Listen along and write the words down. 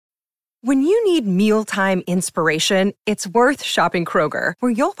When you need mealtime inspiration, it's worth shopping Kroger,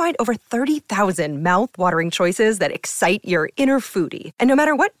 where you'll find over 30,000 mouth-watering choices that excite your inner foodie. And no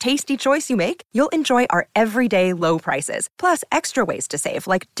matter what tasty choice you make, you'll enjoy our everyday low prices, plus extra ways to save,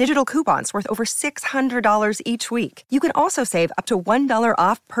 like digital coupons worth over $600 each week. You can also save up to $1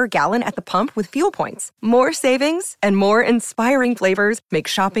 off per gallon at the pump with fuel points. More savings and more inspiring flavors make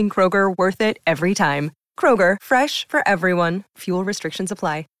shopping Kroger worth it every time. Kroger, fresh for everyone. Fuel restrictions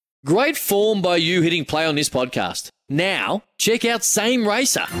apply. Great form by you hitting play on this podcast. Now, check out Same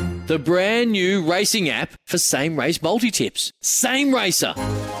Racer, the brand new racing app for same race multi-tips. Same Racer.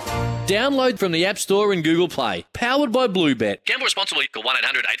 Download from the App Store and Google Play. Powered by Bluebet. Gamble responsibly. Call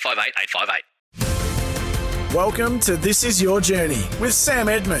 1-800-858-858. Welcome to This Is Your Journey with Sam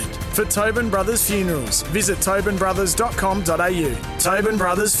Edmund. For Tobin Brothers Funerals, visit tobinbrothers.com.au. Tobin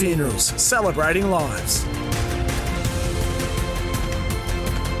Brothers Funerals, celebrating lives.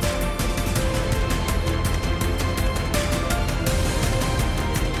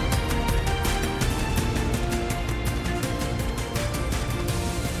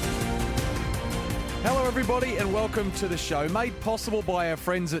 Hello everybody and welcome to the show, made possible by our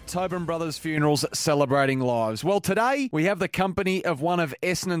friends at Tobin Brothers Funerals, celebrating lives. Well, today we have the company of one of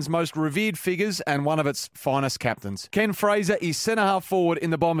Essendon's most revered figures and one of its finest captains. Ken Fraser is centre-half forward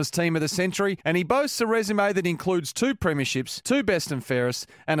in the Bombers team of the century, and he boasts a resume that includes 2 premierships, 2 best and fairest,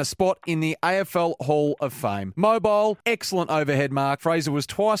 and a spot in the AFL Hall of Fame. Mobile, excellent overhead mark. Fraser was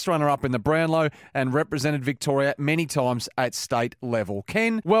twice runner-up in the Brownlow and represented Victoria many times at state level.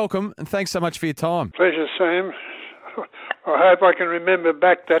 Ken, welcome and thanks so much for your time. Pleasure, Sam. I hope I can remember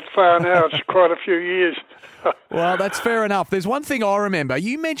back that far now. It's quite a few years. Well, that's fair enough. There's one thing I remember.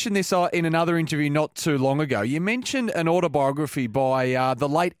 You mentioned this in another interview not too long ago. You mentioned an autobiography by the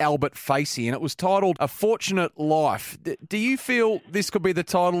late Albert Facey, and it was titled A Fortunate Life. Do you feel this could be the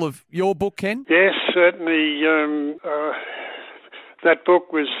title of your book, Ken? Yes, certainly. That book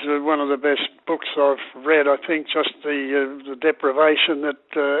was one of the best books I've read. I think just the deprivation that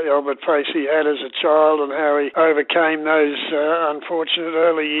Albert Facey had as a child and how he overcame those unfortunate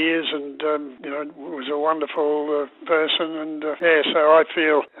early years, and was a wonderful person. And so I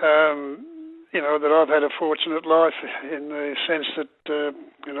feel that I've had a fortunate life in the sense that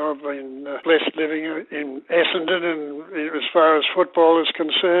I've been blessed living in Essendon, and as far as football is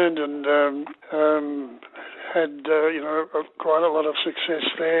concerned, and had quite a lot of success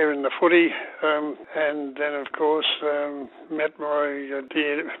there in the footy, and then of course met my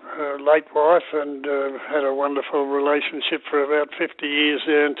dear late wife, and had a wonderful relationship for about 50 years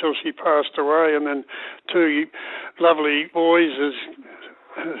there until she passed away, and then 2 lovely boys as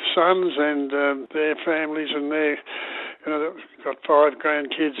sons, and their families, and they've got 5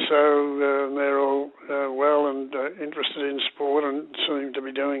 grandkids, so they're all well and interested in sport and seem to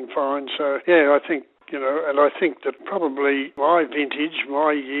be doing fine. So I think and I think that probably my vintage,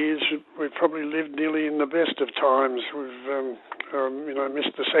 my years, we've probably lived nearly in the best of times. We've,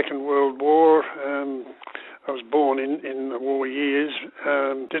 missed the Second World War. I was born in the war years.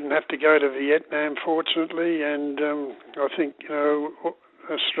 Didn't have to go to Vietnam, fortunately, and I think,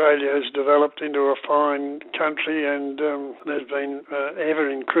 Australia has developed into a fine country, and there's been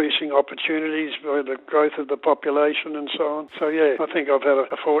ever-increasing opportunities by the growth of the population and so on. So, I think I've had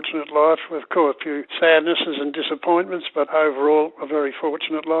a fortunate life, with, of course, a few sadnesses and disappointments, but overall a very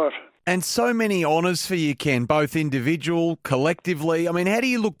fortunate life. And so many honours for you, Ken, both individual, collectively. I mean, how do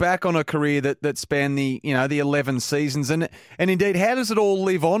you look back on a career that spanned the 11 seasons? And indeed, how does it all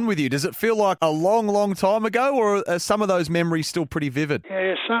live on with you? Does it feel like a long, long time ago, or are some of those memories still pretty vivid?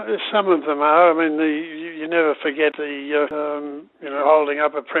 Yeah, some of them are. I mean, you never forget the holding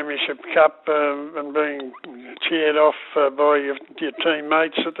up a premiership cup and being cheered off by your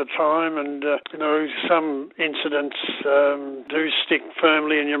teammates at the time, and some incidents do stick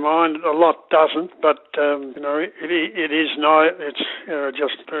firmly in your mind. A lot doesn't, but it is nice. It's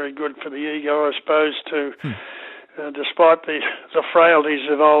just very good for the ego, I suppose, to. Despite the frailties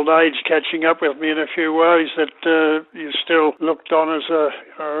of old age catching up with me in a few ways, that you still looked on as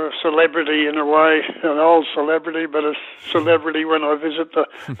a celebrity in a way, an old celebrity, but a celebrity when I visit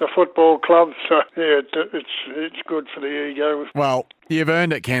the football club. So, it's good for the ego. Well, you've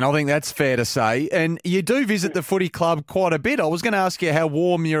earned it, Ken. I think that's fair to say. And you do visit the footy club quite a bit. I was going to ask you how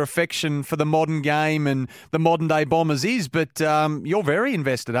warm your affection for the modern game and the modern-day Bombers is, but you're very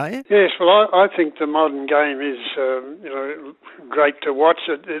invested, aren't you? Yes, well, I think the modern game is, great to watch.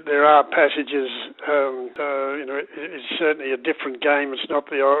 There are passages, it's certainly a different game. It's not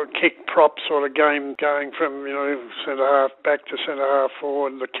the old kick prop sort of game going from, centre-half back to centre-half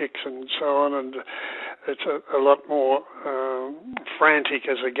forward, the kicks and so on, and it's a lot more frantic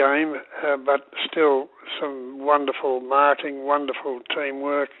as a game, but still some wonderful marking, wonderful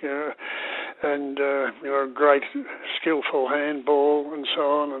teamwork, and great skillful handball and so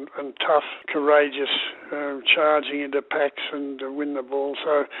on, and tough, courageous charging into packs and win the ball.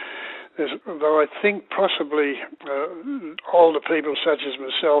 So though I think possibly older people such as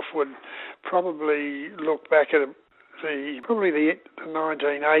myself would probably look back at the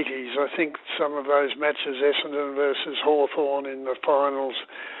 1980s. I think some of those matches, Essendon versus Hawthorn in the finals,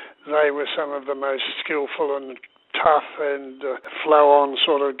 they were some of the most skillful and tough and flow-on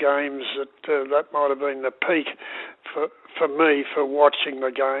sort of games that might have been the peak for me for watching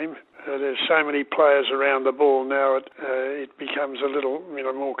the game. There's so many players around the ball now, it becomes a little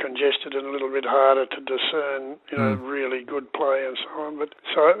more congested and a little bit harder to discern really good play and so on. But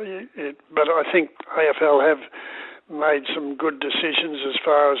I think AFL have made some good decisions as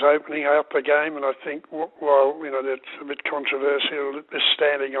far as opening up the game, and I think while that's a bit controversial, this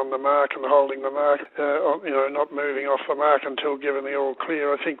standing on the mark and holding the mark, not moving off the mark until given the all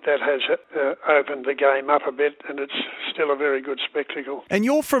clear, I think that has opened the game up a bit, and it's still a very good spectacle. And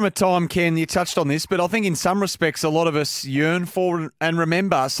you're from a time, Ken, you touched on this, but I think in some respects a lot of us yearn for and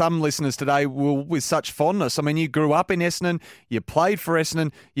remember, some listeners today will with such fondness. I mean, you grew up in Essendon, you played for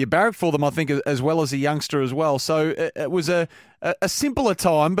Essendon, you barracked for them, I think, as well as a youngster as well. So it was a simpler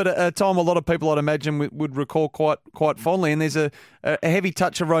time, but a time a lot of people, I'd imagine, would recall quite fondly. And there's a heavy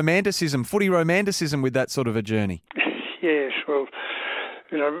touch of romanticism, footy romanticism, with that sort of a journey. Yes, well,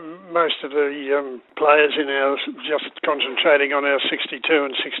 most of the players in our, just concentrating on our 62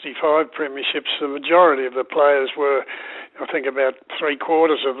 and 65 premierships, the majority of the players were, I think about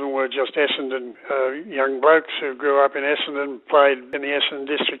 3/4 of them were just Essendon young blokes who grew up in Essendon, played in the Essendon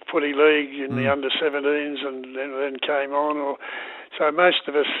District Footy League in the under-17s and then came on. So most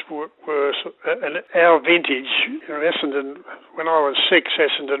of us were and our vintage, Essendon, when I was 6,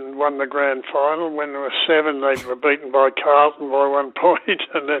 Essendon won the grand final. When I was 7, they were beaten by Carlton by 1 point,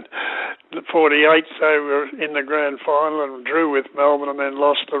 and then the 48, they were in the grand final and drew with Melbourne and then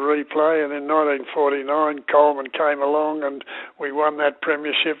lost the replay. And in 1949, Coleman came along and we won that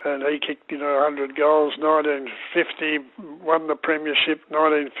premiership, and he kicked 100 goals. 1950 won the premiership.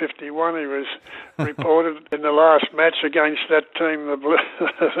 1951 he was reported in the last match against that team,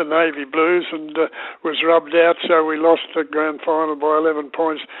 the Navy Blues, and was rubbed out, so we lost the grand final by 11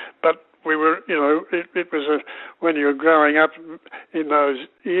 points. But we were, it was when you were growing up in those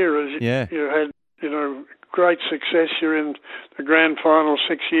eras, you had, great success. You're in the grand final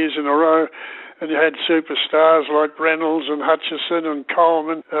 6 years in a row, and you had superstars like Reynolds and Hutchison and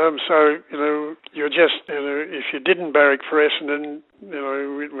Coleman. So, you're just, if you didn't barrack for Essendon,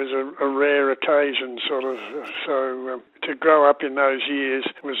 it was a rare occasion, sort of. So to grow up in those years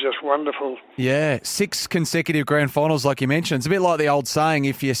was just wonderful. Yeah, 6 consecutive grand finals, like you mentioned. It's a bit like the old saying,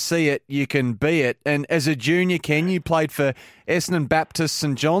 if you see it, you can be it. And as a junior, Ken, you played for Essendon Baptist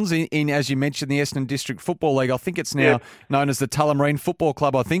St John's in, as you mentioned, the Essendon District Football League. I think it's now known as the Tullamarine Football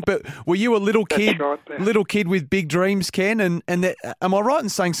Club, I think. But were you a little kid with big dreams, Ken? And am I right in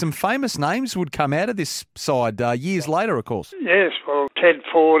saying some famous names would come out of this side years later, of course? Yes, well, Ted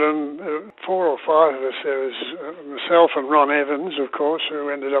Ford and 4 or 5 of us. There was myself and Ron Evans, of course, who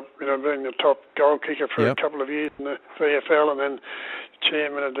ended up being the top goal kicker for a couple of years in the VFL and then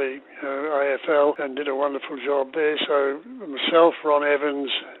chairman of the AFL, and did a wonderful job there. So myself, Ron Evans,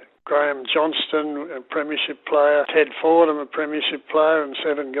 Graham Johnston, a premiership player, Ted Ford, I'm a premiership player, and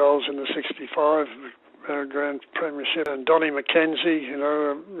 7 goals in the 65 grand premiership, and Donnie McKenzie,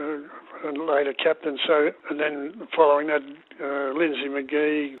 and later captain. So, and then following that, Lindsay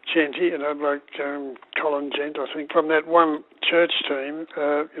McGee, Genty, like Colin Gent, I think. From that one church team,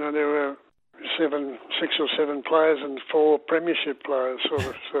 there were 6 or 7 players and 4 premiership players, sort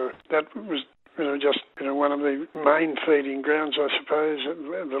of. So that was just one of the main feeding grounds, I suppose,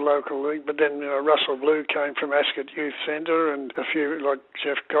 at the local league. But then Russell Blue came from Ascot Youth Centre, and a few like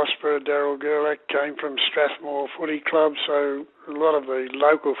Jeff Gosper, Darryl Gerlach came from Strathmore Footy Club. So a lot of the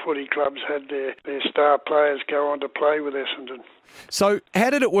local footy clubs had their star players go on to play with Essendon. So how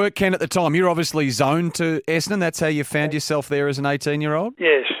did it work, Ken, at the time? You're obviously zoned to Essendon. That's how you found yourself there as an 18-year-old?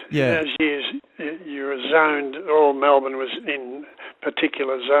 Yes. Yeah. In those years, you were zoned. All Melbourne was in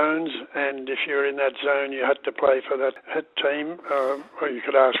particular zones, and if you were in that zone, you had to play for that team, or you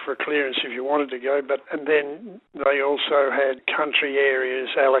could ask for a clearance if you wanted to go. And then they also had country areas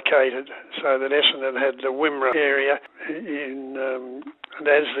allocated, so that Essendon had the Wimmera area, and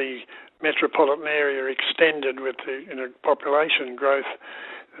as the metropolitan area extended with the population growth,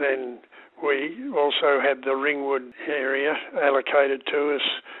 then we also had the Ringwood area allocated to us,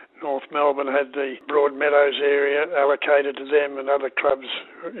 North Melbourne had the Broadmeadows area allocated to them, and other clubs,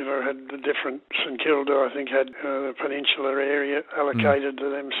 had the different. St Kilda, I think, had the Peninsular area allocated to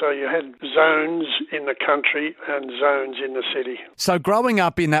them. So you had zones in the country and zones in the city. So growing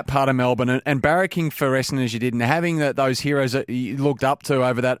up in that part of Melbourne and barracking for Essendon as you did, and having those heroes that you looked up to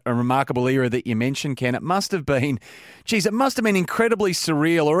over that remarkable era that you mentioned, Ken, it must have been incredibly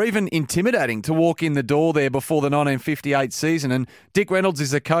surreal or even intimidating to walk in the door there before the 1958 season. And Dick Reynolds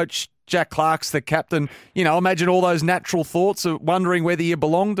is the coach, Jack Clark's the captain. Imagine all those natural thoughts of wondering whether you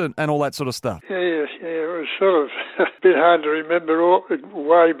belonged and all that sort of stuff. Yeah, it was sort of a bit hard to remember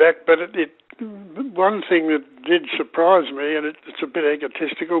way back, but one thing that did surprise me, and it's a bit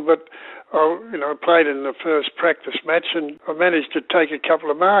egotistical, but I played in the first practice match and I managed to take a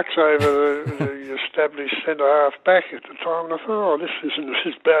couple of marks over the established centre-half back at the time, and I thought, this isn't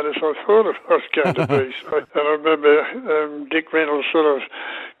as bad as I thought it was going to be. And I remember Dick Reynolds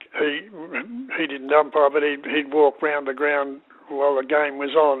he didn't umpire, but he'd walk round the ground while the game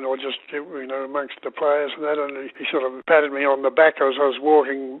was on, or just, amongst the players and that, and he sort of patted me on the back as I was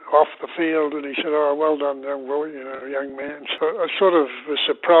walking off the field, and he said, well done, young boy, young man. So I sort of was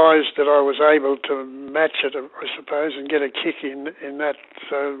surprised that I was able to match it, I suppose, and get a kick in that.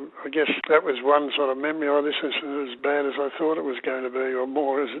 So I guess that was one sort of memory. This isn't as bad as I thought it was going to be, or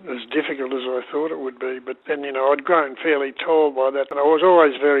more as difficult as I thought it would be. But then, I'd grown fairly tall by that, and I was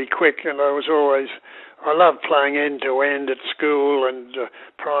always very quick, and I loved playing end-to-end at school and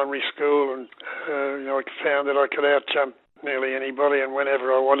primary school, and I found that I could out-jump nearly anybody, and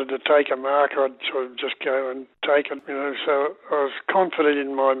whenever I wanted to take a mark, I'd sort of just go and take it, So I was confident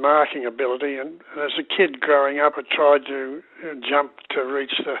in my marking ability, and as a kid growing up, I tried to jump to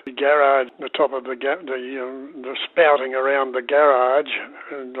reach the garage, the top of the spouting around the garage,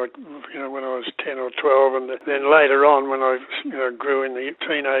 and when I was 10 or 12, and then later on when I grew in the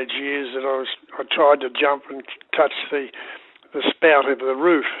teenage years, I tried to jump and touch the spout of the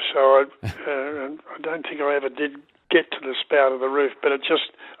roof. So I don't think I ever did get to the spout of the roof, but I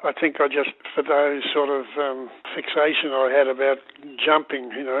think for those sort of fixation I had about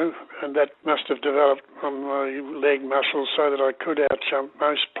jumping, and that must have developed on my leg muscles so that I could out-jump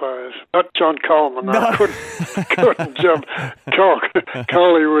most players. Not John Coleman, no. I couldn't jump.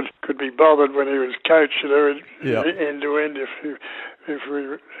 Coley could be bothered when he was coach, end-to-end if we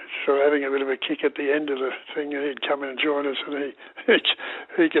were sort of having a bit of a kick at the end of the thing, and he'd come in and join us, and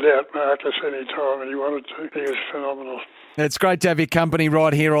he could outmark us any time he wanted to. He was phenomenal. It's great to have your company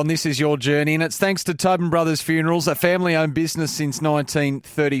right here on This Is Your Journey, and it's thanks to Tobin Brothers Funerals, a family-owned business since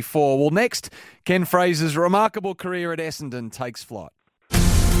 1934. Well, next, Ken Fraser's remarkable career at Essendon takes flight.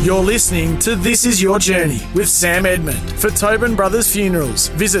 You're listening to This Is Your Journey with Sam Edmund. For Tobin Brothers Funerals,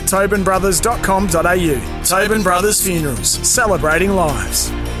 visit tobinbrothers.com.au. Tobin Brothers Funerals, celebrating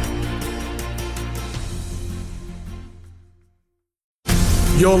lives.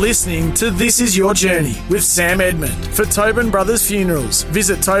 You're listening to This Is Your Journey with Sam Edmund. For Tobin Brothers Funerals,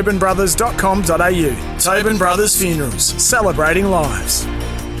 visit tobinbrothers.com.au. Tobin Brothers Funerals, celebrating lives.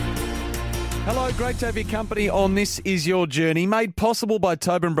 Hello, great to have your company on This Is Your Journey, made possible by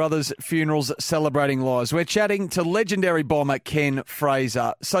Tobin Brothers Funerals, celebrating lives. We're chatting to legendary bomber Ken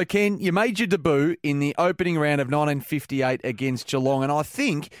Fraser. So, Ken, you made your debut in the opening round of 1958 against Geelong, and I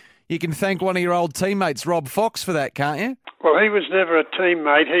think you can thank one of your old teammates, Rob Fox, for that, can't you? Well, he was never a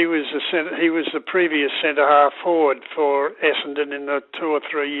teammate. He was the previous centre-half forward for Essendon in the 2 or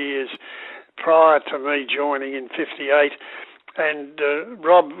 3 years prior to me joining in 58. And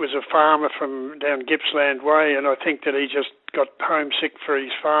Rob was a farmer from down Gippsland Way, and I think that he just got homesick for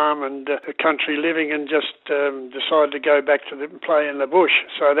his farm and the country living, and just decided to go back to play in the bush.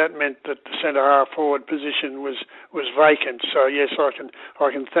 So that meant that the centre half forward position was vacant. So yes, I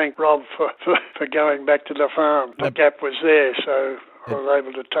can thank Rob for going back to the farm. The gap was there, so I was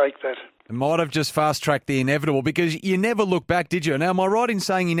able to take that. It might have just fast-tracked the inevitable, because you never looked back, did you? Now, am I right in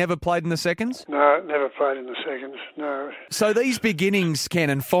saying you never played in the seconds? No, never played in the seconds, no. So these beginnings, Ken,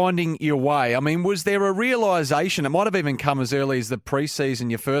 and finding your way, I mean, was there a realisation, it might have even come as early as the pre-season,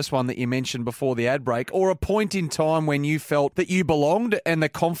 your first one that you mentioned before the ad break, or a point in time when you felt that you belonged and the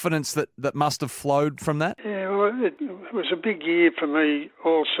confidence that must have flowed from that? Yeah, well, it was a big year for me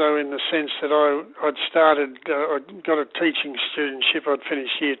also, in the sense that I'd started, I got a teaching studentship. I'd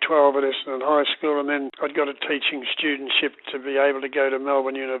finished year 12 at Essendon High School, and then I'd got a teaching studentship to be able to go to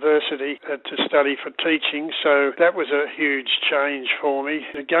Melbourne University to study for teaching. So that was a huge change for me.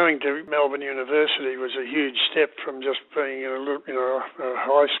 Going to Melbourne University was a huge step from just being in a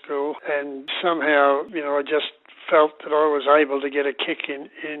high school, and somehow, I just felt that I was able to get a kick in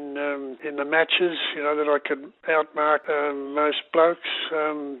the matches, that I could outmark most blokes,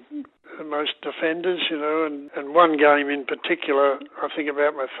 most defenders, and one game in particular, I think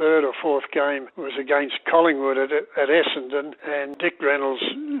about my third or fourth game, was against Collingwood at Essendon, and Dick Reynolds,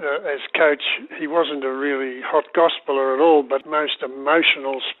 as coach, he wasn't a really hot gospeler at all, but most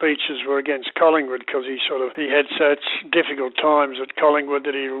emotional speeches were against Collingwood because he had such difficult times at Collingwood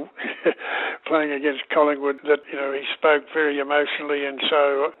that he playing against Collingwood that he spoke very emotionally, and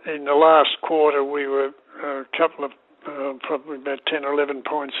so in the last quarter we were a couple of probably about 10 or 11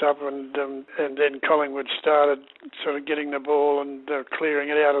 points up, and then Collingwood started sort of getting the ball and clearing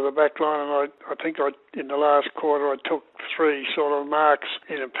it out of the back line, and I think in the last quarter I took 3 sort of marks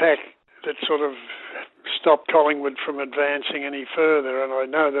in a pack that sort of stopped Collingwood from advancing any further, and I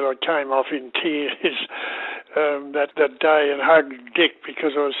know that I came off in tears that day and hugged Dick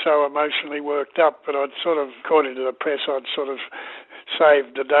because I was so emotionally worked up, but I'd sort of, according to the press, I'd sort of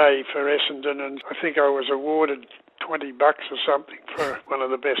saved the day for Essendon, and I think I was awarded $20 or something for one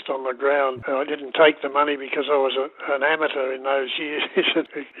of the best on the ground. I didn't take the money because I was an amateur in those years.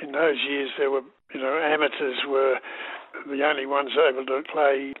 In those years, there were, amateurs were the only ones able to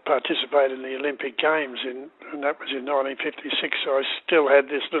participate in the Olympic Games, and that was in 1956. So I still had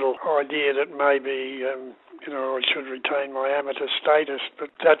this little idea that maybe, I should retain my amateur status, but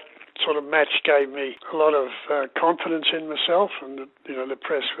that sort of match gave me a lot of confidence in myself, and the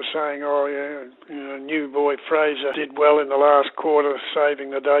press was saying, new boy Fraser did well in the last quarter,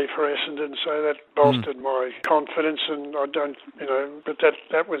 saving the day for Essendon, so that bolstered my confidence, and I don't, but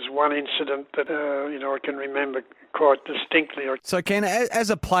that was one incident that I can remember quite distinctly. So Ken, as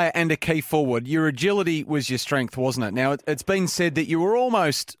a player and a key forward, your agility was your strength, wasn't it? Now, it's been said that you were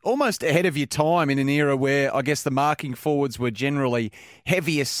almost ahead of your time in an era where I guess the marking forwards were generally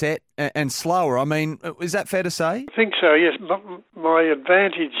heavier set and slower. I mean, is that fair to say? I think so, yes. My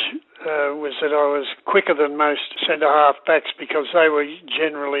advantage was that I was quicker than most centre-half backs because they were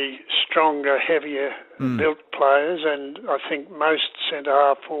generally stronger, heavier built players, and I think most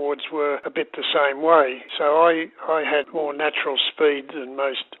centre-half forwards were a bit the same way. So I had more natural speed than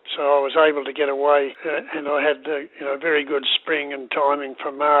most, so I was able to get away, and I had very good spring and timing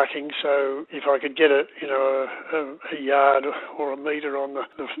for marking, so if I could get a yard or a metre on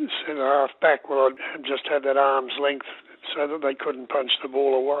the centre-half back, well, I'd just have that arm's length so that they couldn't punch the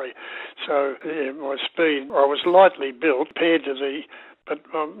ball away. So, my speed, I was lightly built compared to but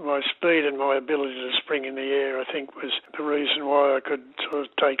my speed and my ability to spring in the air, I think, was the reason why I could sort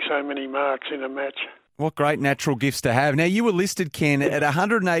of take so many marks in a match. What great natural gifts to have. Now, you were listed, Ken, at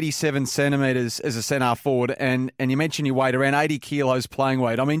 187 centimetres as a centre forward, and you mentioned you weighed around 80 kilos playing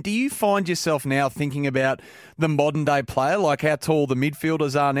weight. I mean, do you find yourself now thinking about the modern-day player, like how tall the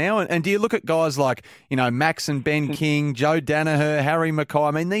midfielders are now? And do you look at guys like, Max and Ben King, Joe Danaher, Harry Mackay?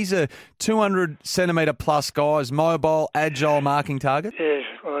 I mean, these are 200-centimetre-plus guys, mobile, agile marking targets? Yeah,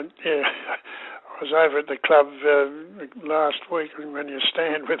 well, yeah. I was over at the club last week, and when you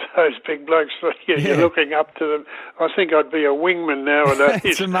stand with those big blokes, you're looking up to them. I think I'd be a wingman nowadays.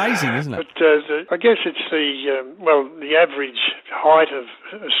 It's amazing, isn't it? But I guess it's the average height of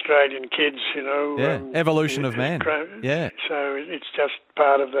Australian kids, evolution of man. Yeah. So it's just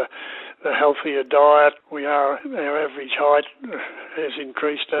part of the healthier diet. Our average height has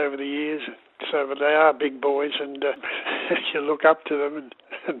increased over the years. So, but they are big boys, and you look up to them,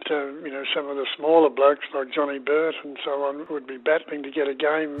 and some of the smaller blokes like Johnny Burt and so on would be battling to get a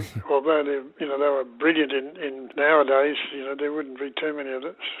game. Although they were brilliant in nowadays, there wouldn't be too many of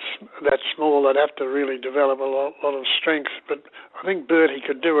that small. They'd have to really develop a lot of strength. But I think Bertie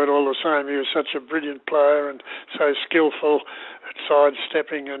could do it all the same. He was such a brilliant player and so skillful at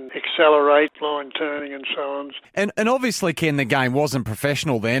sidestepping and accelerate, line turning and so on. And obviously, Ken, the game wasn't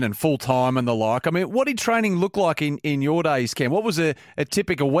professional then and full-time and the like. I mean, what did training look like in your days, Ken? What was a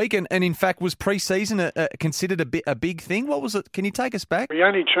typical week? And in fact, was pre-season considered a big thing? What was it? Can you take us back? We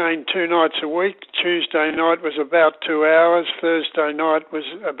only trained 2 nights a week. Tuesday night was about 2 hours. Thursday night was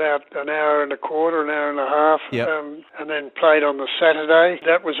about an hour and a quarter, an hour and a half. Yep. And then played on the Saturday.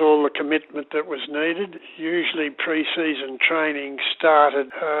 That was all the commitment that was needed. Usually pre-season training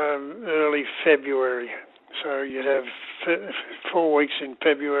started early February. So you'd have 4 weeks in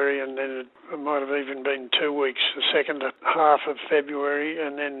February, and then it might have even been 2 weeks, the second half of February,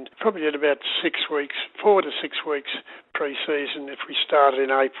 and then probably at about 6 weeks, 4 to 6 weeks pre-season if we started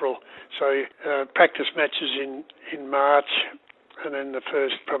in April. So practice matches in March, and then the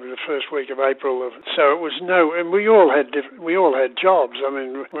first week of April. So it was and we all had jobs. I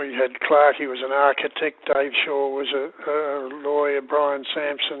mean, we had Clark, he was an architect. Dave Shaw was a lawyer. Brian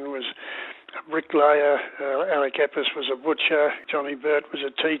Sampson was bricklayer, Alec Eppes was a butcher, Johnny Burt was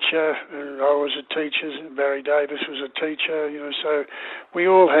a teacher, and I was a teacher, Barry Davis was a teacher, so we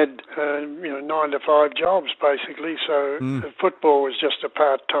all had, 9 to 5 jobs basically, so football was just a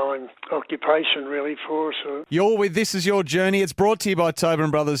part-time occupation really for us. You're with This Is Your Journey. It's brought to you by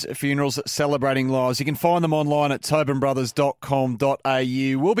Tobin Brothers Funerals, celebrating lives. You can find them online at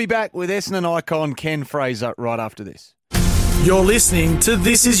tobinbrothers.com.au. We'll be back with Essendon icon Ken Fraser right after this. You're listening to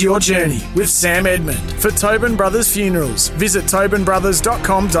This Is Your Journey with Sam Edmund. For Tobin Brothers Funerals, visit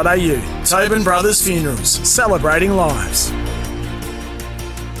tobinbrothers.com.au. Tobin Brothers Funerals, celebrating lives.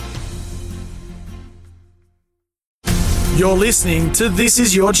 You're listening to This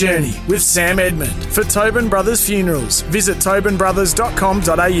Is Your Journey with Sam Edmund. For Tobin Brothers Funerals, visit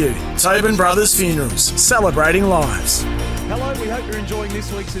tobinbrothers.com.au. Tobin Brothers Funerals, celebrating lives. Hello, we hope you're enjoying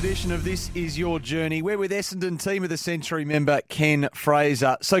this week's edition of This Is Your Journey. We're with Essendon Team of the Century member Ken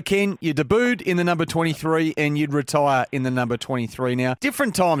Fraser. So, Ken, you debuted in the number 23 and you'd retire in the number 23 now.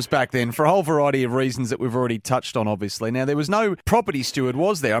 Different times back then for a whole variety of reasons that we've already touched on, obviously. Now, there was no property steward,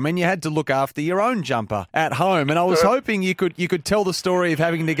 was there? I mean, you had to look after your own jumper at home, and I was hoping you could tell the story of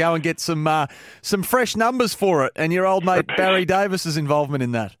having to go and get some fresh numbers for it and your old mate Barry Davis's involvement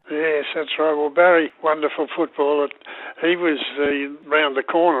in that. Yes, that's right. Well, Barry, wonderful footballer. He was round the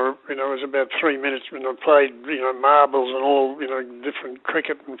corner, it was about 3 minutes when I played, marbles and all, different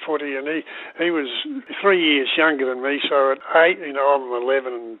cricket and footy, and he was 3 years younger than me, so at 8, I'm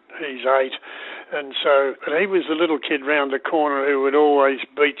 11 and he's 8. And so, but he was the little kid round the corner who would always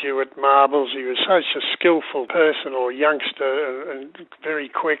beat you at marbles. He was such a skillful person or youngster and very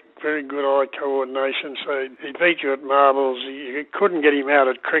quick, very good eye coordination. So he beat you at marbles. You couldn't get him out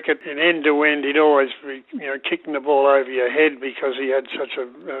at cricket. In end to end, he'd always be, kicking the ball over your head because he had such a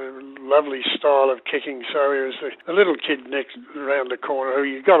lovely style of kicking. So he was the little kid next around the corner who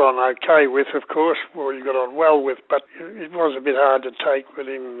you got on okay with, of course, or you got on well with, but it was a bit hard to take with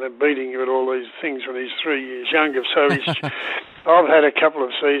him beating you at all these things when he's 3 years younger. So I've had a couple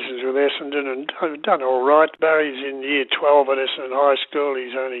of seasons with Essendon and I've done all right. Barry's in year 12 at Essendon High School.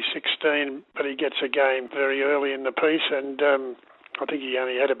 He's only 16, but he gets a game very early in the piece, and I think he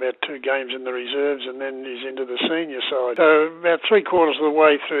only had about 2 games in the reserves, and then he's into the senior side. So about 3/4 of the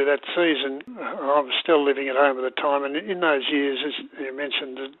way through that season, I was still living at home at the time, and in those years, as you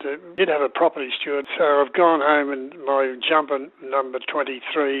mentioned, I did have a property steward. So I've gone home, and my jumper number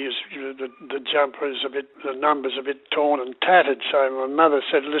 23 is the jumper is the number's a bit torn and tattered. So my mother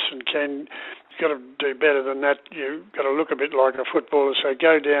said, "Listen, Ken, you've got to do better than that. You've got to look a bit like a footballer, so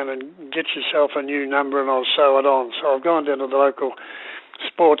go down and get yourself a new number and I'll sew it on." So I've gone down to the local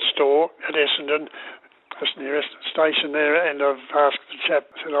sports store at Essendon, just near Essendon Station there, and I've asked the chap,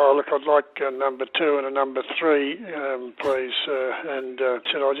 I said, "Oh, look, I'd like a number 2 and a number 3, please." And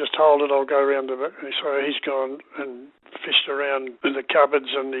said, "I'll just hold it, I'll go around the back." So he's gone and fished around in the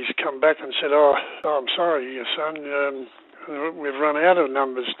cupboards, and he's come back and said, "Oh, I'm sorry, your son, we've run out of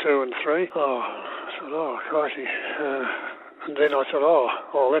numbers 2 and 3. Oh, I thought, "Oh, crikey." And then I thought,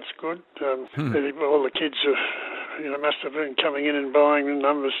 oh, that's good. All the kids must have been coming in and buying the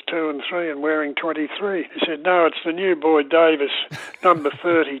numbers 2 and 3 and wearing 23. He said, "No, it's the new boy Davis, number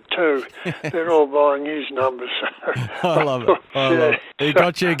 32. They're all buying his numbers." I love it. I love it. He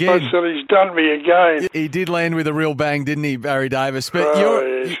got you again. I said, he's done me again. He did land with a real bang, didn't he, Barry Davis? But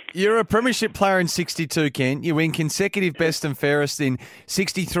you're a premiership player in 62, Ken. You win consecutive best and fairest in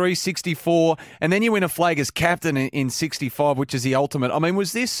 63, 64, and then you win a flag as captain in 65, which is the ultimate. I mean,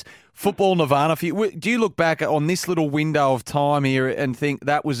 was this football nirvana for you? Do you look back on this little window of time here and think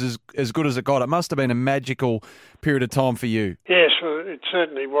that was as good as it got? It must have been a magical period of time for you. Yes, well, it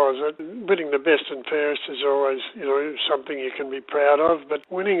certainly was. Winning the best and fairest is always, something you can be proud of, but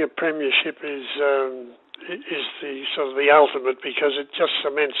winning a premiership is the sort of the ultimate, because it just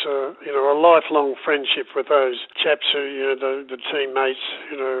cements a lifelong friendship with those chaps who, the teammates,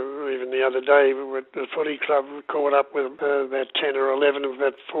 even the other day at the footy club, we caught up with about 10 or 11 of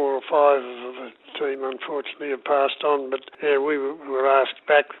that 4 or 5 of the team, unfortunately, have passed on. But we were asked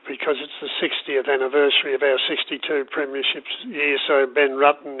back because it's the 60th anniversary of our 62 premierships year, so Ben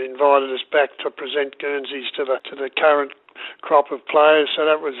Rutten invited us back to present Guernseys to the current crop of players, so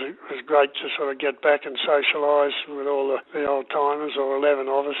that was great to sort of get back and socialise with all the old timers, or 11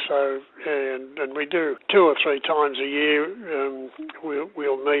 of us. So and we do 2 or 3 times a year.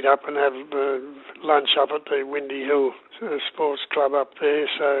 We'll meet up and have lunch up at the Windy Hill Sports Club up there.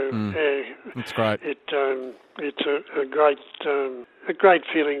 So it's great. It's a great a great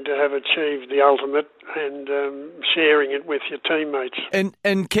feeling to have achieved the ultimate and sharing it with your teammates.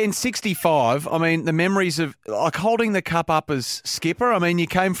 And Ken, 65, I mean, the memories of like holding the cup up as skipper, I mean, you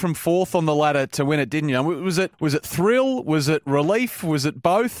came from fourth on the ladder to win it, didn't you? Was it thrill? Was it relief? Was it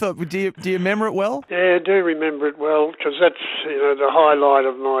both? Do you remember it well? Yeah, I do remember it well, because that's the highlight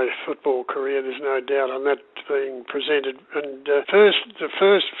of my football career. There's no doubt on that being presented. And the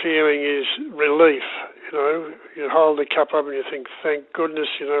first feeling is relief. You hold the cup up and you think, thank goodness,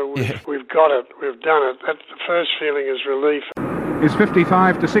 we've got it, we've done it. That's the first feeling is relief. Is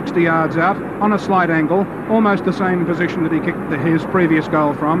 55 to 60 yards out on a slight angle, almost the same position that he kicked his previous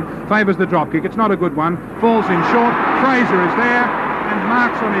goal from. Favours the drop kick. It's not a good one. Falls in short. Fraser is there and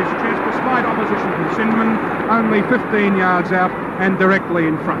marks on his chest despite opposition from Sindman, only 15 yards out and directly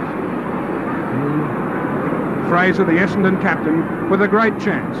in front. Fraser, the Essendon captain, with a great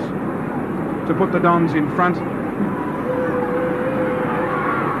chance to put the Dons in front.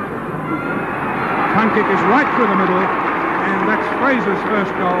 Punt kick is right through the middle, and that's Fraser's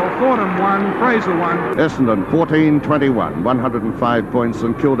first goal. Fordham 1, Fraser 1. Essendon 14-21, 105 points,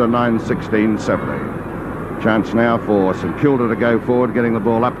 St Kilda 9-16, 70. Chance now for St Kilda to go forward, getting the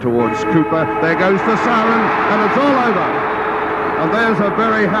ball up towards Cooper. There goes the siren, and it's all over. And there's a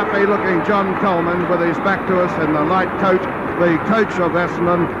very happy-looking John Coleman with his back to us in the light coat, the coach of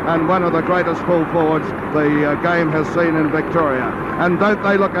Essendon and one of the greatest full forwards the game has seen in Victoria. And don't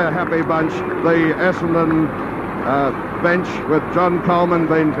they look a happy bunch, the Essendon bench, with John Coleman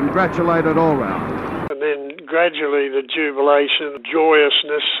being congratulated all round. And then gradually the jubilation,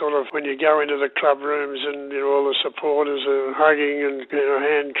 joyousness, sort of when you go into the club rooms and all the supporters are hugging and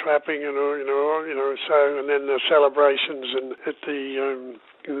hand clapping and so, and then the celebrations and at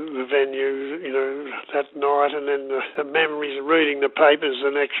the venue, that night, and then the memories of reading the papers the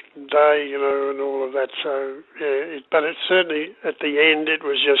next day, and all of that. So, yeah, but it's certainly, at the end, it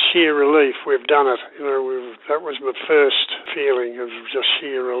was just sheer relief. We've done it. That was my first feeling of just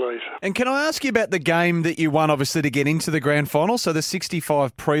sheer relief. And can I ask you about the game that you won, obviously, to get into the grand final? So the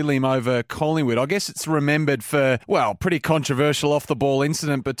 65 prelim over Collingwood. I guess it's remembered for, pretty controversial off-the-ball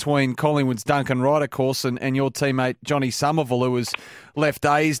incident between Collingwood's Duncan Wright, of course, and your teammate Johnny Somerville, who was left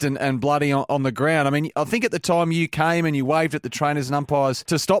dazed and bloody on the ground. I mean, I think at the time you came and you waved at the trainers and umpires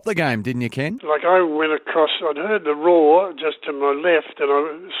to stop the game, didn't you, Ken? Like I went across, I'd heard the roar just to my left, and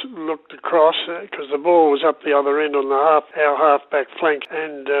I looked across because the ball was up the other end on our half-back flank,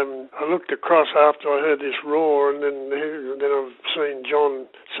 and I looked across after I heard this roar, and then I've seen John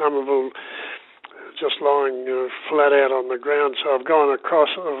Somerville just lying flat out on the ground. So I've gone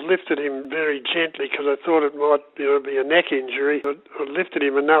across. I've lifted him very gently because I thought it might be a neck injury. But I lifted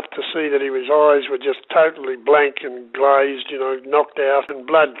him enough to see that his eyes were just totally blank and glazed, knocked out, and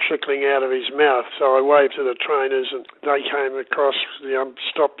blood trickling out of his mouth. So I waved to the trainers, and they came across,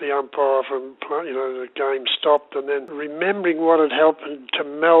 stopped the umpire from, the game stopped. And then remembering what had happened to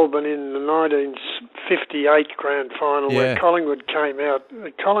Melbourne in the 1958 grand final, where Collingwood came out.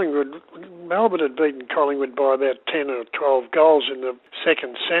 Melbourne had beaten Collingwood by about 10 or 12 goals in the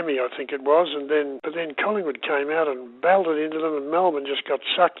second semi, I think it was, but then Collingwood came out and belted into them, and Melbourne just got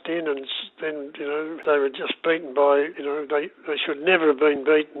sucked in, and then they were just beaten by they should never have been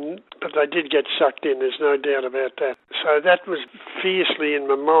beaten, but they did get sucked in. There's no doubt about that. So that was fiercely in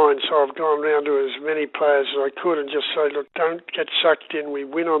my mind. So I've gone round to as many players as I could and just say, look, don't get sucked in. We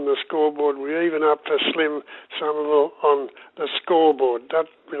win on the scoreboard. We even up for Slim Somerville on the scoreboard.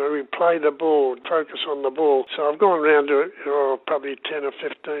 We play the ball, focus on the ball. So I've gone round to probably 10 or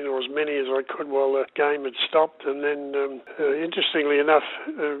 15 or as many as I could while the game had stopped. And then, interestingly enough,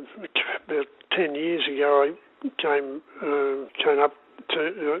 about 10 years ago, I came up to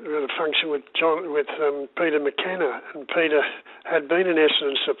a function with Peter McKenna, and Peter had been an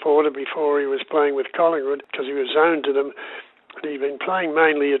Essendon supporter before he was playing with Collingwood because he was zoned to them. And he'd been playing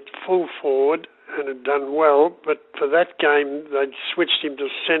mainly at full forward and had done well, but for that game they'd switched him to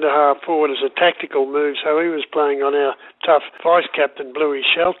centre-half forward as a tactical move, so he was playing on our tough vice-captain Bluey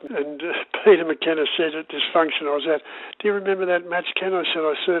Shelton. And Peter McKenna said at this function I was at, do you remember that match, Ken? I said,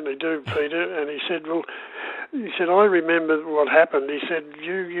 I certainly do, Peter. And he said, I remember what happened. He said,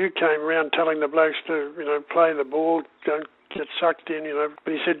 you came round telling the blokes to, play the ball, don't get sucked in,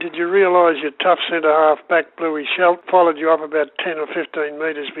 But he said, did you realise your tough centre-half back, Bluey Shelton, followed you up about 10 or 15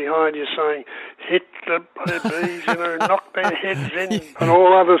 metres behind you saying, hit the bees, knock their heads in, and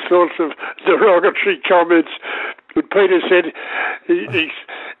all other sorts of derogatory comments. But Peter said,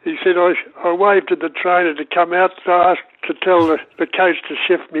 he said, I waved at the trainer to come out to ask to tell the coach to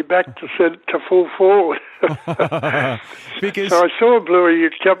shift me back to full forward. Because so I saw Bluey a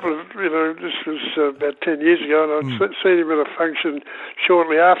couple of, this was about 10 years ago, and I'd seen him at a function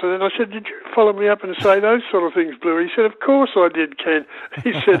shortly after. And I said, "Did you follow me up and say those sort of things, Bluey?" He said, "Of course I did, Ken."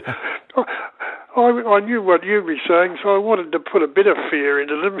 He said, I knew what you'd be saying, so I wanted to put a bit of fear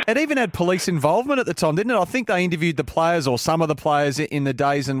into them. it even had police involvement at the time, didn't it? I think they interviewed the players or some of the players in the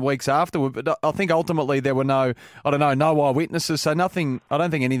days and weeks afterward, but I think ultimately there were no eyewitnesses, so nothing. I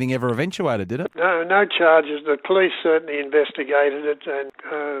don't think anything ever eventuated, did it? No charges. The police certainly investigated it, and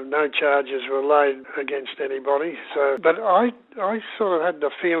no charges were laid against anybody. So, but I sort of had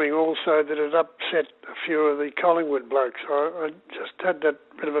the feeling also that it upset a few of the Collingwood blokes. I just had that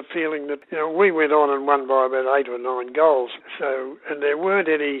bit of a feeling that, we went on and won by about 8 or 9 goals. So, and there weren't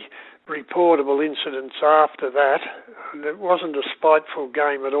any reportable incidents after that. It wasn't a spiteful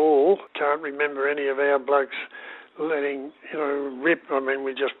game at all. Can't remember any of our blokes letting, rip. I mean,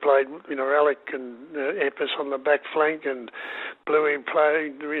 we just played, Alec and Epis on the back flank, and Bluey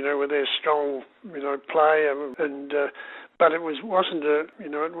played, with their strong, play, but it wasn't a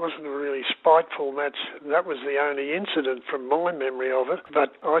really spiteful match. That was the only incident from my memory of it.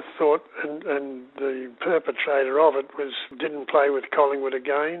 But I thought, and the perpetrator of it didn't play with Collingwood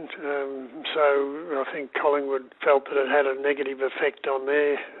again. So I think Collingwood felt that it had a negative effect on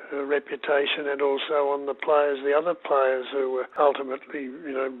their reputation and also on the other players who were ultimately,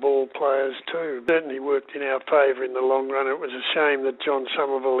 ball players too. Certainly worked in our favour in the long run. It was a shame that John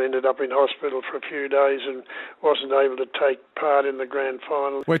Somerville ended up in hospital for a few days and wasn't able to take part in the grand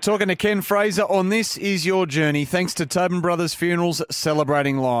final. We're talking to Ken Fraser on This Is Your Journey, thanks to Tobin Brothers Funerals,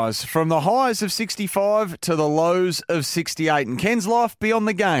 celebrating lives. From the highs of 65 to the lows of 68. And Ken's life beyond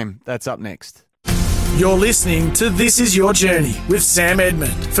the game. That's up next. You're listening to This Is Your Journey with Sam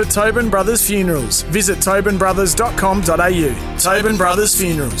Edmund. For Tobin Brothers Funerals, visit tobinbrothers.com.au. Tobin Brothers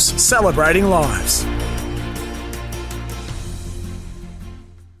Funerals, celebrating lives.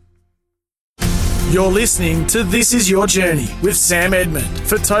 You're listening to This Is Your Journey with Sam Edmund.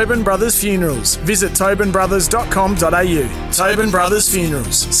 For Tobin Brothers Funerals, visit tobinbrothers.com.au. Tobin Brothers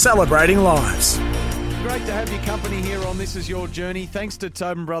Funerals, celebrating lives. Great to have your company here on This Is Your Journey. Thanks to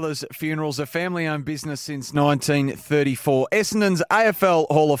Tobin Brothers Funerals, a family-owned business since 1934. Essendon's AFL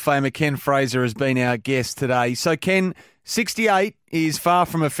Hall of Famer Ken Fraser has been our guest today. So, Ken, 68 is far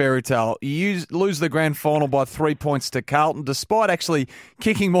from a fairy tale. You lose the grand final by 3 points to Carlton, despite actually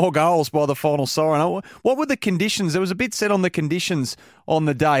kicking more goals by the final siren. What were the conditions? There was a bit said on the conditions on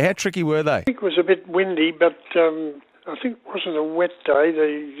the day. How tricky were they? I think it was a bit windy, but I think it wasn't a wet day.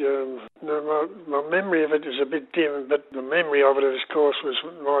 My memory of it is a bit dim, but the memory of it, of course, was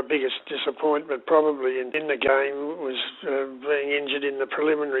my biggest disappointment probably in the game was being injured in the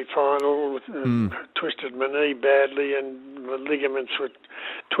preliminary final, twisted my knee badly, and my ligaments were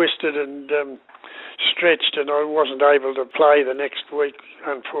twisted and stretched, and I wasn't able to play the next week,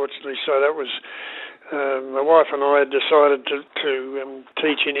 unfortunately. So that was... my wife and I had decided to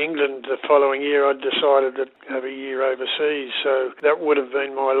teach in England the following year. I'd decided to have a year overseas, so that would have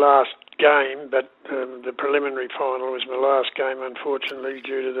been my last game, but the preliminary final was my last game, unfortunately,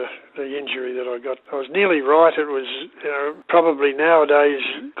 due to the injury that I got. I was nearly right. It was, probably nowadays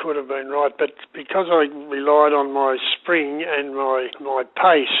could have been right, but because I relied on my spring and my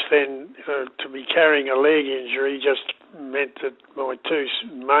pace, then to be carrying a leg injury just meant that my two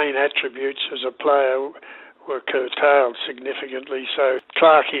main attributes as a player were curtailed significantly. So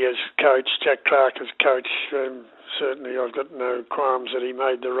Clarkey as coach, Jack Clark as coach, certainly I've got no qualms that he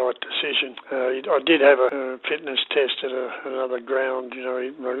made the right decision. I did have a fitness test at another ground.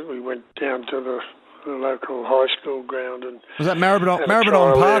 We went down to the local high school ground. And was that Maribyrnong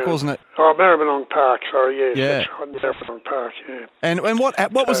Park, wasn't it? Oh, Maribyrnong Park, sorry, yes. Yeah. Maribyrnong Park, yeah. And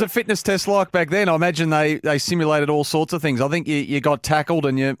what was the fitness test like back then? I imagine they simulated all sorts of things. I think you got tackled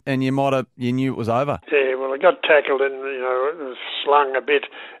and you knew it was over. Yeah, well, I got tackled and, it was slung a bit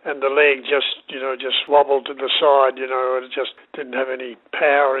and the leg just wobbled to the side, it just didn't have any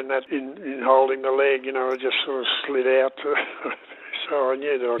power in holding the leg, it just sort of slid out. So I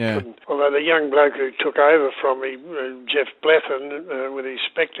knew that I couldn't. Although the young bloke who took over from me, Jeff Blethen, with his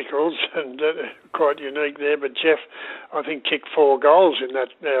spectacles, and quite unique there, but Jeff, I think, kicked 4 goals in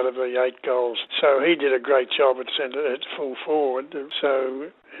that out of the 8 goals. So he did a great job at centre, at full forward.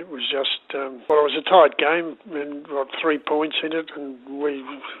 So it was just, it was a tight game and got 3 points in it, and we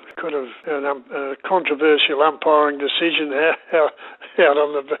could have a controversial umpiring decision out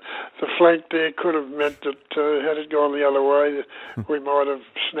on the flank there could have meant that had it gone the other way, we might have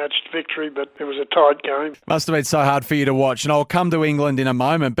snatched victory, but it was a tight game. Must have been so hard for you to watch, and I'll come to England in a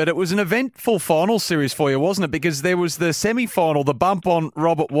moment, but it was an eventful final series for you, wasn't it? Because there was the semi-final, the bump on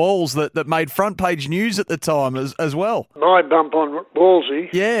Robert Walls that made front page news at the time as well. My bump on Wallsy?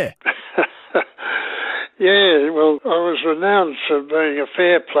 Yeah. Yeah, well, I was renowned for being a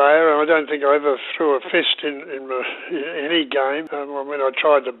fair player. I don't think I ever threw a fist in any game. I I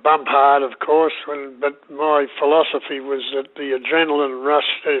tried to bump hard, of course, but my philosophy was that the adrenaline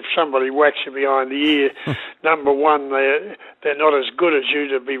rush, if somebody whacks you behind the ear, number one, they're not as good as you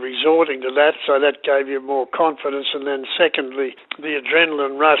to be resorting to that, so that gave you more confidence. And then secondly, the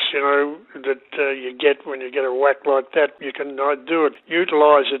adrenaline rush, that you get when you get a whack like that, you can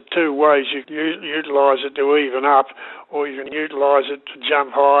utilise it two ways. You can utilise it to even up, or you can utilise it to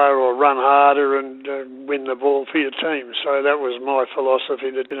jump higher or run harder and win the ball for your team. So that was my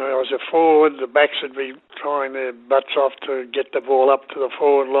philosophy, that, as a forward, the backs would be trying their butts off to get the ball up to the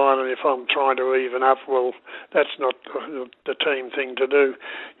forward line, and if I'm trying to even up, well, that's not the team thing to do.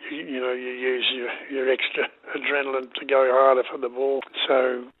 You use your extra adrenaline to go harder for the ball.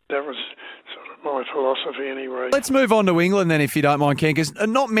 So that was sort of my philosophy anyway. Let's move on to England then, if you don't mind, Ken, because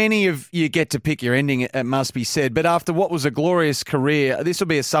not many of you get to pick your ending, it must be said. But after what was a glorious career, this will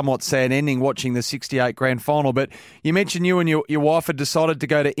be a somewhat sad ending watching the 68 grand final. But you mentioned you and your wife had decided to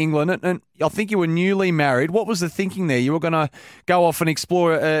go to England, and I think you were newly married. What was the thinking there? You were going to go off and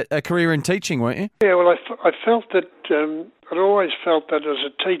explore a career in teaching, weren't you? Yeah, well, I felt that I'd always felt that as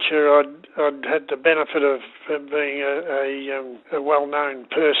a teacher I'd had the benefit of being a well-known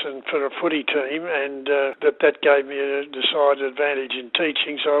person for a footy team, and that gave me a decided advantage in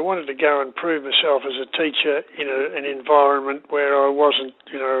teaching. So I wanted to go and prove myself as a teacher in an environment where I wasn't,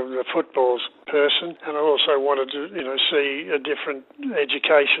 the football's person, and I also wanted to, see a different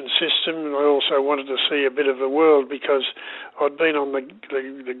education system, and I also wanted to see a bit of the world, because I'd been on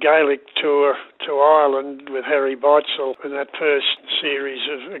the Gaelic tour to Ireland with Harry Beitzel in that first series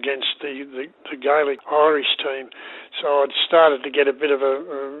against the Gaelic Irish team. So I'd started to get a bit of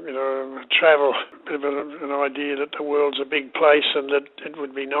a travel, a bit of an idea that the world's a big place and that it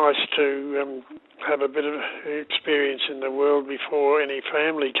would be nice to have a bit of experience in the world before any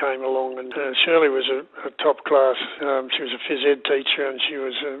family came along. And Shirley was a top class. She was a phys ed teacher, and she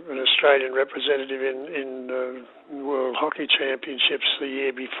was an Australian representative in World Hockey Championships the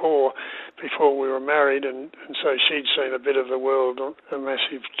year before we were married, and so she'd seen a bit of the world on a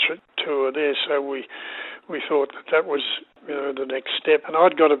massive tour there. So we thought that was the next step. And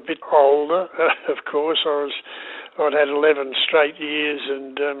I'd got a bit older, of course. I'd had 11 straight years,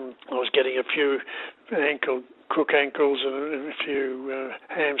 and I was getting a few crook ankles and a few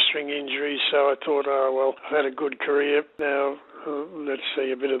hamstring injuries. So I thought, I've had a good career. Now let's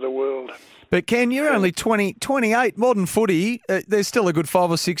see a bit of the world. But Ken, you're only 28. Modern footy, there's still a good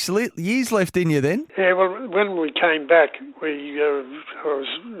 5 or 6 years left in you then. Yeah, well, when we came back, I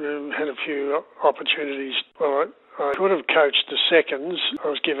had a few opportunities. Well, I could have coached the seconds. I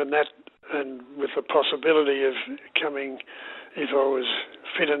was given that, and with the possibility of coming, if I was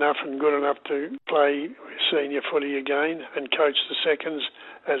fit enough and good enough to play senior footy again and coach the seconds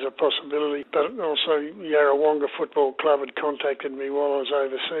as a possibility. But also Yarrawonga Football Club had contacted me while I was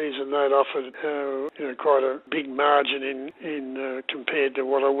overseas, and they'd offered quite a big margin in compared to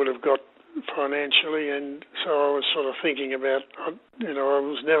what I would have got financially, and so I was sort of thinking about, I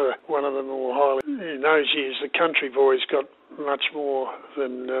was never one of the more highly, in those years the country boys got much more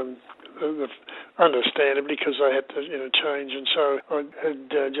than understandably, because they had to change, and so I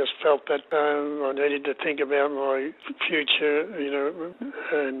had just felt that I needed to think about my future,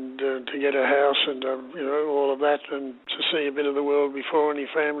 and to get a house and all of that, and to see a bit of the world before any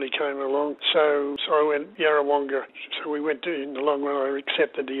family came along. So I went Yarrawonga. So we went in the long run. I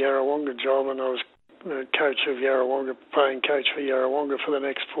accepted the Yarrawonga job, and I was coach of Yarrawonga, playing coach for Yarrawonga for the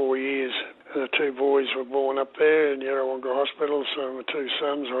next 4 years. The 2 boys were born up there in Yarrawonga Hospital, so my 2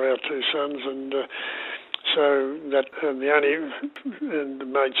 sons were our 2 sons, and so that and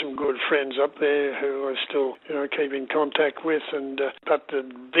made some good friends up there who I still keep in contact with. And but the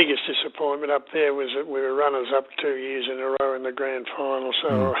biggest disappointment up there was that we were runners up 2 years in a row in the grand final.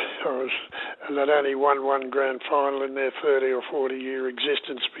 So they'd only won one grand final in their 30 or 40 year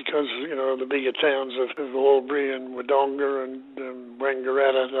existence, because the bigger towns of Albury and Wodonga and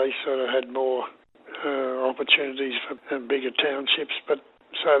Wangaratta, they sort of had more opportunities for bigger townships. But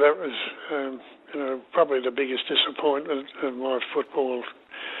so that was probably the biggest disappointment of my football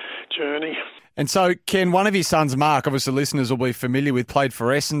journey. And so, Ken, one of his sons, Mark, obviously listeners will be familiar with, played for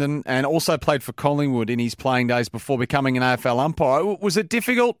Essendon and also played for Collingwood in his playing days before becoming an AFL umpire. Was it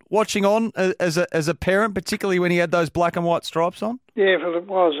difficult watching on as a parent, particularly when he had those black and white stripes on? Yeah, well, it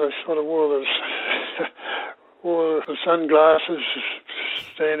was. I sort of wore the sunglasses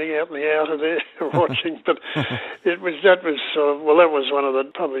standing out in the outer there watching, but that was one of the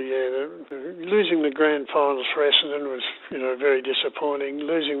losing the grand finals for Essendon was very disappointing.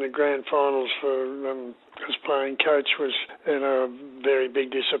 Losing the grand finals for as playing coach was a very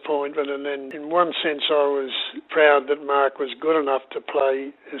big disappointment, and then in one sense I was proud that Mark was good enough to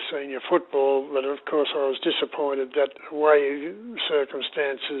play senior football, but of course I was disappointed that the way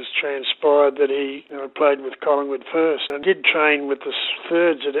circumstances transpired that he played with Collingwood first and did train with the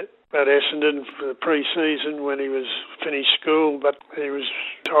thirds at Essendon for the pre-season when he was finished school, but he was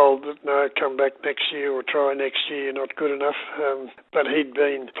told that no, come back next year or try next year, you're not good enough. But he'd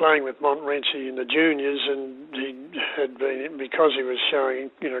been playing with Montmorency in the juniors, and he had been, because he was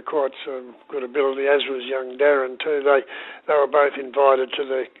showing quite some good ability, as was young Darren too. They were both invited to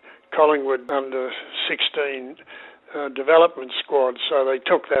the Collingwood under 16 development squad, so they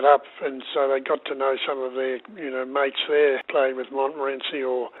took that up, and so they got to know some of their mates there, played with Montmorency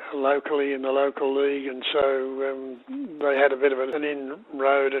or locally in the local league, and so they had a bit of an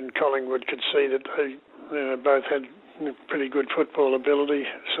inroad, and Collingwood could see that they both had pretty good football ability.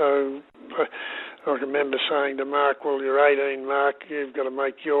 So I remember saying to Mark, well, you're 18, Mark, you've got to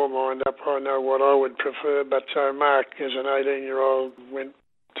make your mind up. I know what I would prefer. But so Mark, as an 18-year-old, went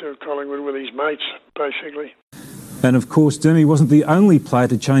to Collingwood with his mates, basically. And of course, Dermy wasn't the only player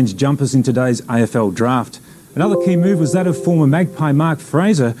to change jumpers in today's AFL draft. Another key move was that of former Magpie Mark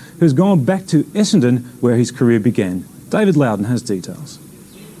Fraser, who's gone back to Essendon, where his career began. David Loudon has details.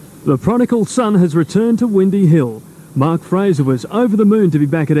 The prodigal son has returned to Windy Hill. Mark Fraser was over the moon to be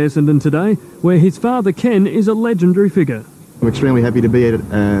back at Essendon today, where his father Ken is a legendary figure. I'm extremely happy to be at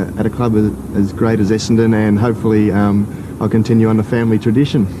a club as great as Essendon, and hopefully I'll continue on the family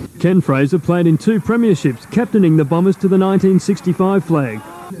tradition. Ken Fraser played in 2 premierships, captaining the Bombers to the 1965 flag.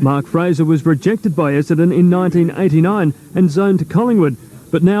 Mark Fraser was rejected by Essendon in 1989 and zoned to Collingwood,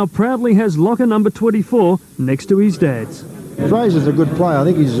 but now proudly has locker number 24 next to his dad's. Fraser's a good player. I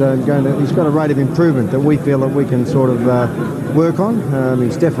think he's got a rate of improvement that we feel that we can sort of work on.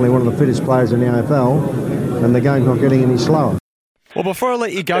 He's definitely one of the fittest players in the AFL, and the game's not getting any slower. Well, before I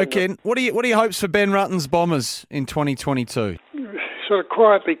let you go, Ken, what are your hopes for Ben Rutten's Bombers in 2022? Sort of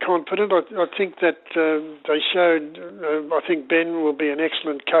quietly confident. I think that they showed. I think Ben will be an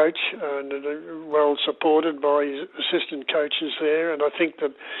excellent coach and well supported by his assistant coaches there. And I think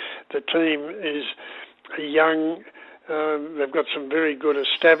that the team is young. They've got some very good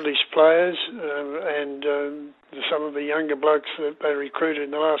established players, and some of the younger blokes that they recruited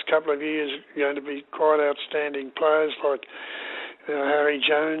in the last couple of years are going to be quite outstanding players, like Harry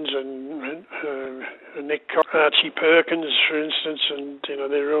Jones and Nick Archie Perkins, for instance, and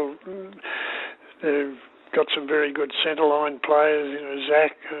they've got some very good centre line players,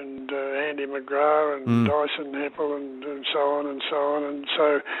 Zach and Andy McGrath and Dyson Heppel and so on and so on, and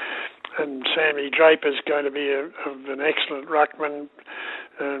so. And Sammy Draper's going to be an excellent ruckman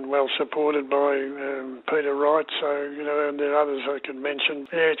and well supported by Peter Wright. So, and there are others I could mention.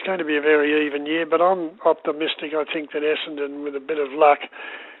 Yeah, it's going to be a very even year, but I'm optimistic. I think that Essendon, with a bit of luck,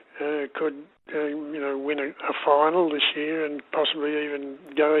 could win a final this year and possibly even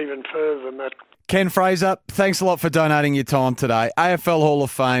go even further than that. Ken Fraser, thanks a lot for donating your time today. AFL Hall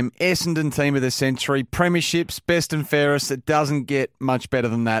of Fame, Essendon Team of the Century, Premierships, best and fairest. It doesn't get much better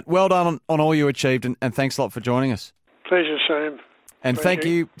than that. Well done on all you achieved, and thanks a lot for joining us. Pleasure, Sam. And thank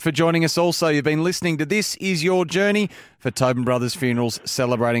you for joining us also. You've been listening to This Is Your Journey for Tobin Brothers Funerals,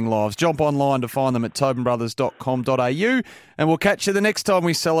 celebrating lives. Jump online to find them at tobinbrothers.com.au, and we'll catch you the next time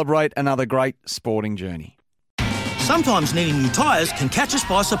we celebrate another great sporting journey. Sometimes needing new tyres can catch us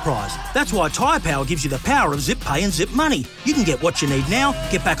by surprise. That's why Tyre Power gives you the power of Zip Pay and Zip Money. You can get what you need now,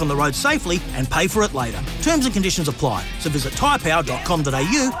 get back on the road safely and pay for it later. Terms and conditions apply. So visit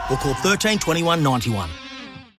tyrepower.com.au or call 13 21 91.